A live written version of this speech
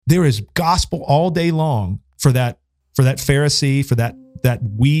There is gospel all day long for that Pharisee, for that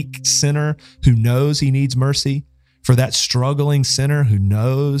weak sinner who knows he needs mercy, for that struggling sinner who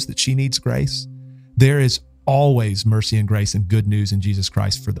knows that she needs grace. There is always mercy and grace and good news in Jesus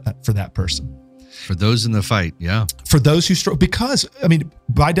Christ for that person. For those in the fight, yeah. For those who struggle, because, I mean,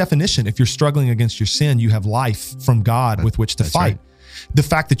 by definition, if you're struggling against your sin, you have life from God with which to fight. Right. The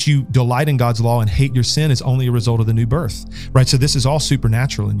fact that you delight in God's law and hate your sin is only a result of the new birth, right? So this is all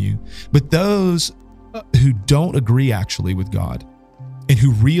supernatural in you. But those who don't agree actually with God and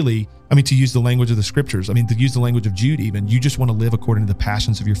who really, I mean, to use the language of the scriptures, I mean, to use the language of Jude even, you just want to live according to the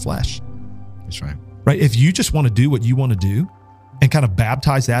passions of your flesh. That's right. Right? If you just want to do what you want to do and kind of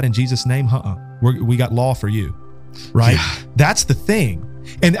baptize that in Jesus' name, we got law for you, right? Yeah. That's the thing.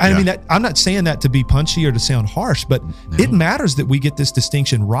 And I mean, I'm not saying that to be punchy or to sound harsh, but it matters that we get this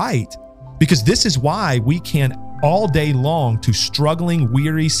distinction right, because this is why we can all day long to struggling,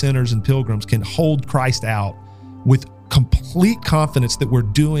 weary sinners and pilgrims can hold Christ out with complete confidence that we're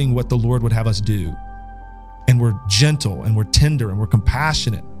doing what the Lord would have us do. And we're gentle and we're tender and we're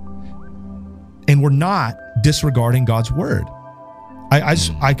compassionate. And we're not disregarding God's word. I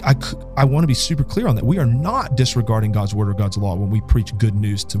want to be super clear on that. We are not disregarding God's word or God's law when we preach good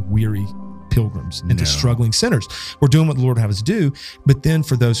news to weary pilgrims and to struggling sinners. We're doing what the Lord would have us do. But then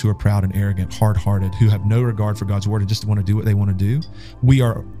for those who are proud and arrogant, hard-hearted, who have no regard for God's word and just want to do what they want to do, we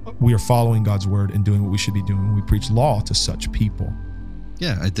are following God's word and doing what we should be doing when we preach law to such people.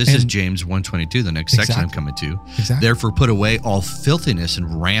 Yeah, this is James 1:22, the next section I'm coming to. Exactly. Therefore put away all filthiness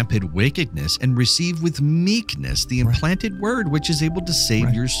and rampant wickedness and receive with meekness the implanted word which is able to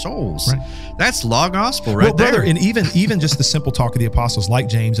save your souls. Right. That's law gospel right there. Brother, and even just the simple talk of the apostles like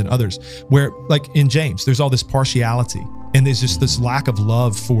James and others, where like in James, there's all this partiality and there's just this lack of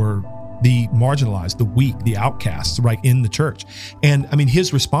love for the marginalized, the weak, the outcasts, right, in the church. And I mean,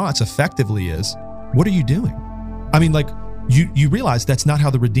 his response effectively is, what are you doing? I mean, like, you realize that's not how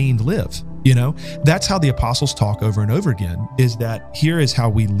the redeemed live, you know? That's how the apostles talk over and over again, is that here is how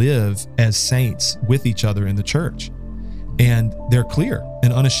we live as saints with each other in the church. And they're clear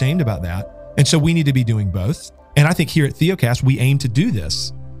and unashamed about that. And so we need to be doing both. And I think here at Theocast, we aim to do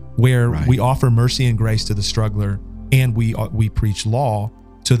this, where we offer mercy and grace to the struggler and we preach law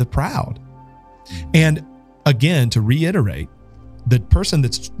to the proud. And again, to reiterate, the person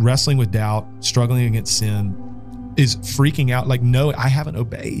that's wrestling with doubt, struggling against sin, is freaking out like, no, I haven't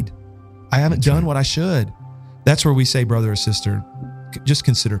obeyed. I haven't done what I should. That's where we say, brother or sister, just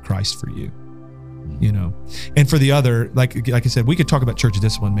consider Christ for you, you know? And for the other, like I said, we could talk about church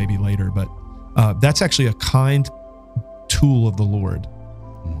discipline maybe later, but that's actually a kind tool of the Lord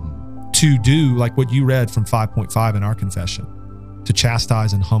to do like what you read from 5.5 in our confession, to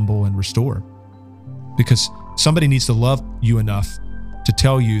chastise and humble and restore. Because somebody needs to love you enough to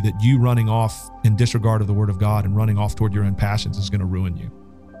tell you that you running off in disregard of the word of God and running off toward your own passions is going to ruin you.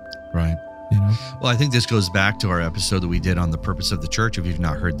 Right. You know? Well, I think this goes back to our episode that we did on the purpose of the church. If you've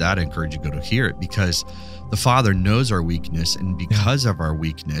not heard that, I encourage you to go to hear it, because the Father knows our weakness, and because of our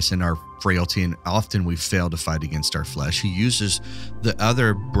weakness and our frailty, and often we fail to fight against our flesh, he uses the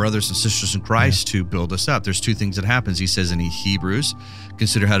other brothers and sisters in Christ to build us up. There's two things that happens. He says in Hebrews,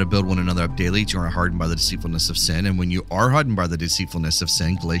 consider how to build one another up daily till you are hardened by the deceitfulness of sin. And when you are hardened by the deceitfulness of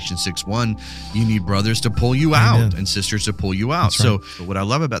sin, Galatians 6:1, you need brothers to pull you out and sisters to pull you out. So what I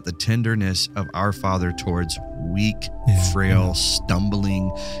love about the tenderness of our Father towards weak, frail,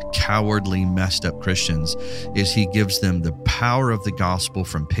 stumbling, cowardly, messed up Christians is he gives them the power of the gospel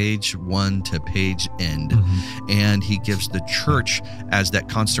from page 1 to page end. And he gives the church as that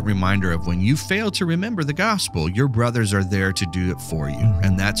constant reminder of when you fail to remember the gospel, your brothers are there to do it for you.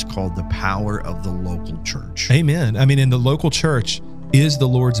 And that's called the power of the local church. Amen. I mean, in the local church is the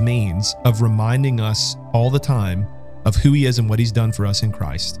Lord's means of reminding us all the time of who he is and what he's done for us in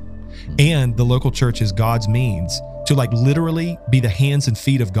Christ. And the local church is God's means to like literally be the hands and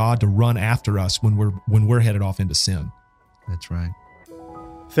feet of God to run after us when we're headed off into sin. That's right.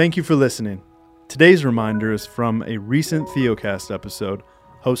 Thank you for listening. Today's reminder is from a recent Theocast episode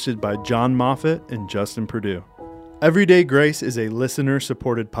hosted by John Moffitt and Justin Perdue. Everyday Grace is a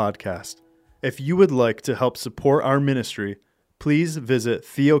listener-supported podcast. If you would like to help support our ministry, please visit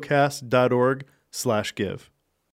theocast.org/give.